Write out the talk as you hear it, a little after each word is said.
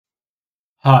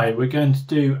Hi, we're going to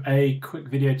do a quick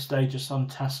video today just on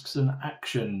tasks and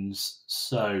actions.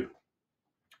 So,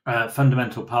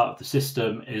 fundamental part of the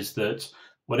system is that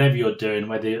whatever you're doing,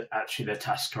 whether actually they're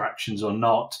tasks or actions or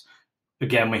not,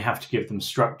 again, we have to give them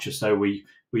structure. So we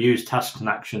use tasks and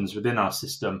actions within our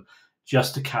system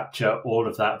just to capture all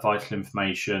of that vital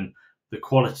information, the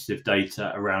qualitative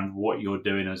data around what you're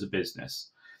doing as a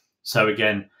business. So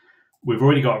again, we've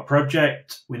already got a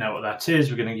project. We know what that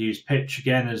is. We're going to use pitch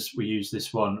again as we use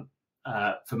this one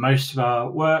for most of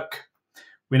our work.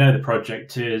 We know the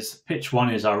project is pitch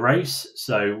one is our race.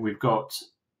 So we've got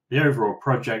the overall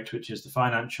project, which is the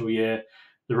financial year.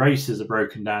 The races are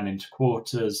broken down into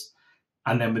quarters.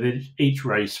 And then within each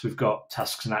race, we've got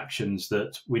tasks and actions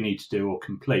that we need to do or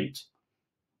complete.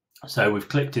 So we've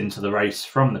clicked into the race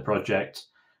from the project,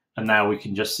 and now we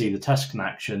can just see the tasks and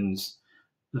actions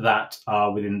that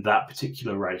are within that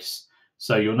particular race.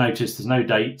 So you'll notice there's no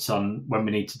dates on when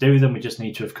we need to do them. We just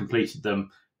need to have completed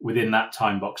them within that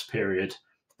time box period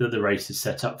that the race is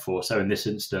set up for. So in this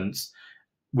instance,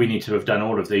 we need to have done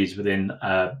all of these within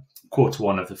quarter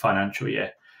one of the financial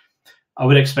year. I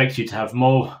would expect you to have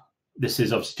more. This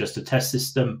is obviously just a test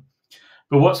system.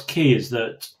 But what's key is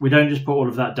that we don't just put all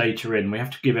of that data in. We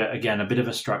have to give it, again, a bit of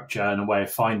a structure and a way of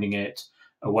finding it,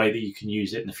 a way that you can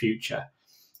use it in the future.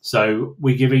 So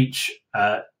we give each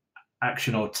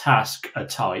action or task a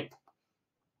type,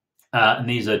 and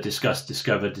these are discuss,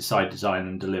 discover, decide, design,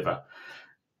 and deliver.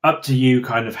 Up to you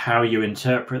kind of how you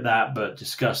interpret that, but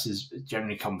discuss is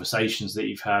generally conversations that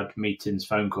you've had, meetings,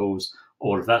 phone calls,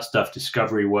 all of that stuff,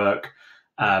 discovery work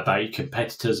about your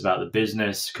competitors, about the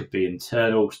business, could be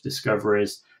internal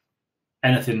discoveries,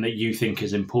 anything that you think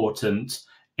is important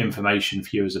information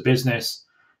for you as a business.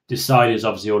 Decide is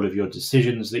obviously all of your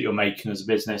decisions that you're making as a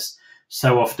business.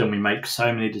 So often we make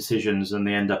so many decisions and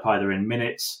they end up either in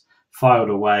minutes, filed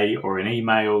away, or in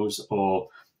emails, or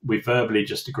we verbally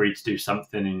just agreed to do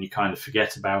something and you kind of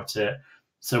forget about it.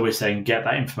 So we're saying get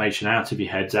that information out of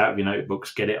your heads, out of your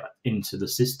notebooks, get it into the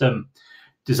system.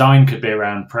 Design could be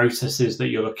around processes that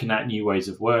you're looking at, new ways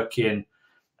of working,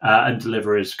 and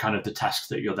deliver is kind of the tasks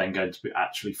that you're then going to be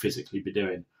actually physically be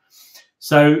doing.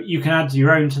 So you can add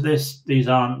your own to this. These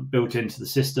aren't built into the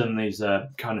system. These are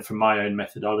kind of from my own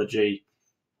methodology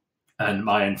and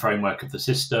my own framework of the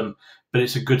system. But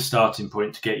it's a good starting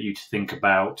point to get you to think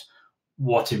about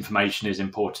what information is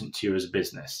important to you as a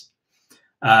business.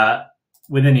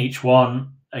 Within each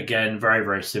one, again, very,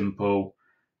 very simple.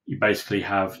 You basically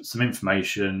have some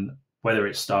information, whether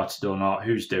it's started or not,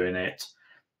 who's doing it.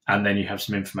 And then you have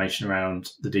some information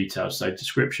around the details. So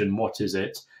description, what is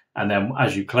it? And then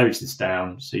as you close this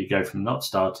down, so you go from not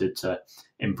started to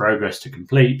in progress to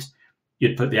complete,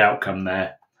 you'd put the outcome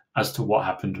there as to what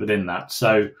happened within that.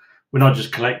 So we're not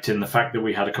just collecting the fact that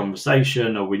we had a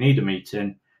conversation or we need a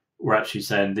meeting. We're actually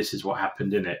saying this is what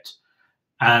happened in it.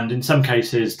 And in some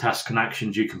cases, tasks and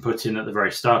actions you can put in at the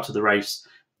very start of the race.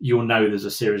 You'll know there's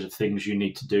a series of things you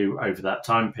need to do over that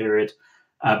time period.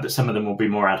 But some of them will be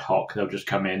more ad hoc. They'll just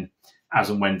come in as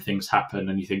and when things happen.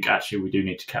 And you think, actually, we do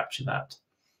need to capture that.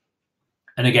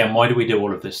 And again, why do we do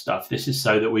all of this stuff? This is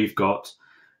so that we've got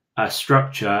a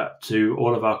structure to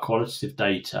all of our qualitative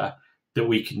data that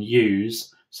we can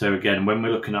use. So again, when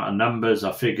we're looking at our numbers,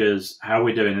 our figures, how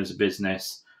we're doing as a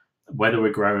business, whether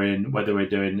we're growing, whether we're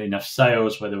doing enough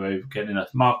sales, whether we're getting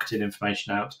enough marketing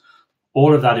information out,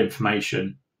 all of that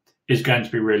information is going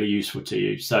to be really useful to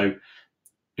you. So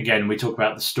again, we talk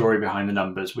about the story behind the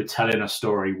numbers. We're telling a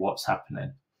story, what's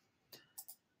happening.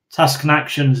 Task and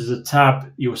actions is a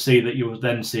tab. You'll see that you'll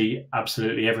then see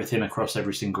absolutely everything across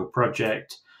every single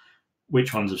project,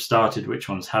 which ones have started, which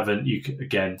ones haven't. You can,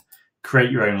 again,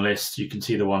 create your own list. You can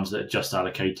see the ones that are just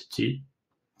allocated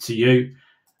to you.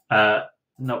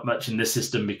 Not much in this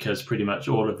system because pretty much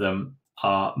all of them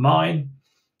are mine.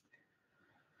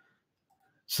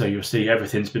 So you'll see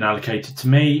everything's been allocated to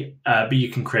me, but you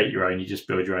can create your own. You just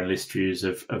build your own list views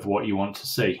of what you want to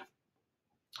see.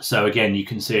 So again, you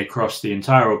can see across the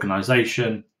entire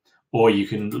organization, or you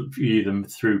can view them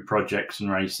through projects and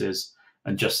races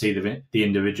and just see the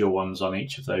individual ones on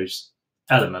each of those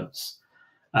elements.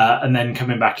 And then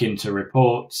coming back into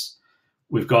reports,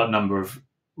 we've got a number of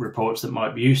reports that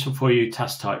might be useful for you.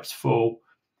 Task types full.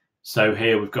 So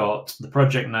here we've got the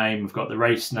project name, we've got the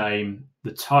race name,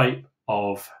 the type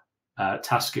of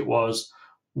task it was,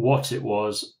 what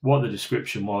the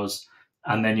description was,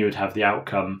 and then you would have the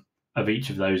outcome of each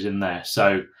of those in there.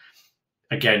 So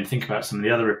again, think about some of the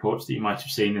other reports that you might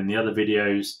have seen in the other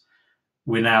videos.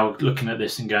 We're now looking at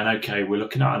this and going, okay, we're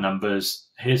looking at our numbers.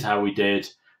 Here's how we did.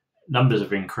 Numbers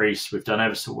have increased. We've done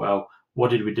ever so well.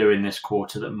 What did we do in this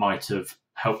quarter that might have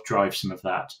helped drive some of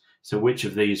that? So which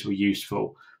of these were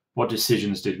useful? What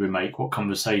decisions did we make? What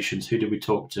conversations? Who did we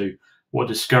talk to? What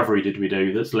discovery did we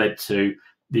do that's led to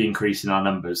the increase in our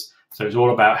numbers? So it's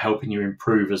all about helping you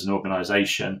improve as an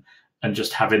organization, and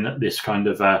just having this kind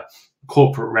of a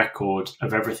corporate record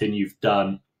of everything you've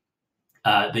done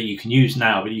that you can use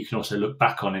now, but you can also look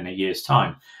back on in a year's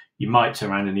time. You might turn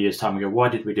around in a year's time and go, why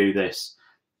did we do this?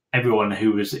 Everyone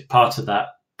who was part of that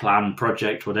plan,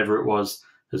 project, whatever it was,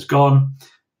 has gone.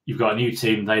 You've got a new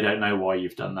team. They don't know why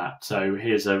you've done that. So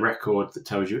here's a record that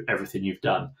tells you everything you've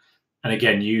done. And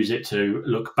again, use it to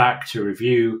look back, to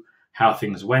review how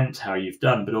things went, how you've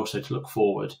done, but also to look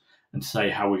forward and to say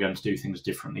how we're going to do things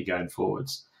differently going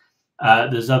forwards.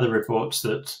 There's other reports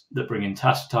that bring in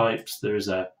task types. There is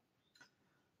a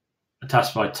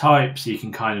task by type, so you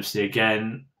can kind of see,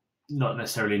 again, not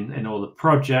necessarily in all the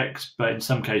projects, but in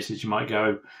some cases you might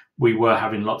go, we were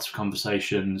having lots of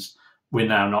conversations, we're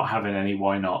now not having any,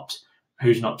 why not?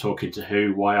 Who's not talking to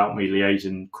who? Why aren't we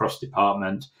liaising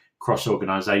cross-department,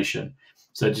 cross-organisation?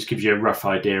 So it just gives you a rough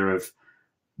idea of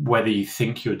whether you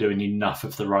think you're doing enough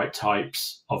of the right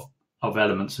types of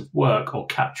elements of work or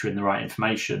capturing the right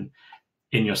information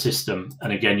in your system.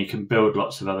 And again, you can build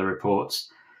lots of other reports.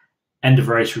 End of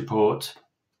race report.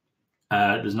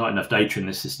 There's not enough data in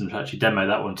this system to actually demo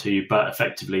that one to you, but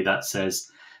effectively that says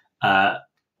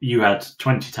you had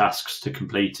 20 tasks to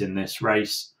complete in this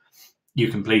race. You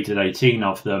completed 18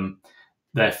 of them.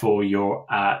 Therefore, you're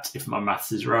at, if my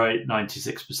maths is right,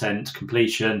 96%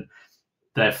 completion.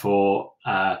 Therefore,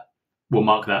 we'll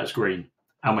mark that as green,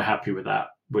 and we're happy with that.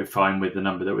 We're fine with the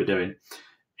number that we're doing.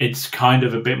 It's kind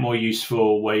of a bit more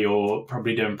useful where you're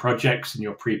probably doing projects and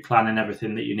you're pre-planning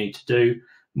everything that you need to do,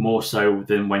 more so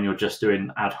than when you're just doing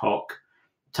ad hoc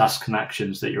tasks and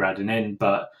actions that you're adding in.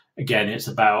 But again, it's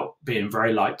about being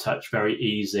very light touch, very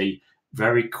easy,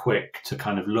 very quick to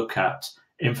kind of look at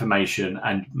information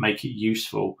and make it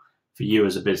useful for you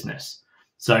as a business.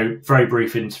 So very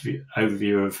brief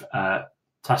overview of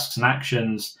tasks and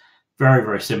actions. Very,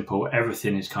 very simple.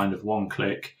 Everything is kind of one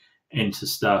click into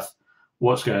stuff.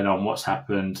 What's going on, what's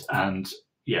happened, and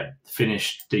yeah,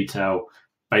 finished detail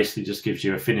basically just gives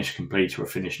you a finish complete or a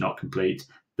finish not complete.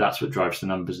 That's what drives the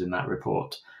numbers in that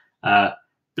report. But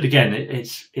again,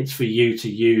 it's for you to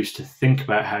use, to think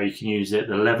about how you can use it,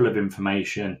 the level of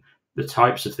information, the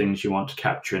types of things you want to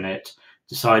capture in it,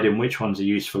 deciding which ones are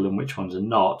useful and which ones are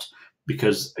not.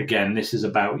 Because again, this is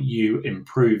about you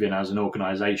improving as an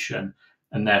organization,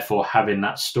 and therefore having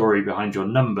that story behind your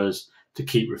numbers to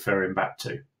keep referring back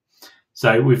to.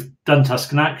 So we've done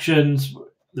task and actions.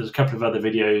 There's a couple of other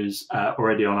videos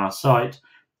already on our site,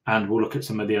 and we'll look at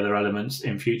some of the other elements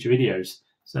in future videos.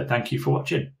 So thank you for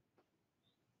watching.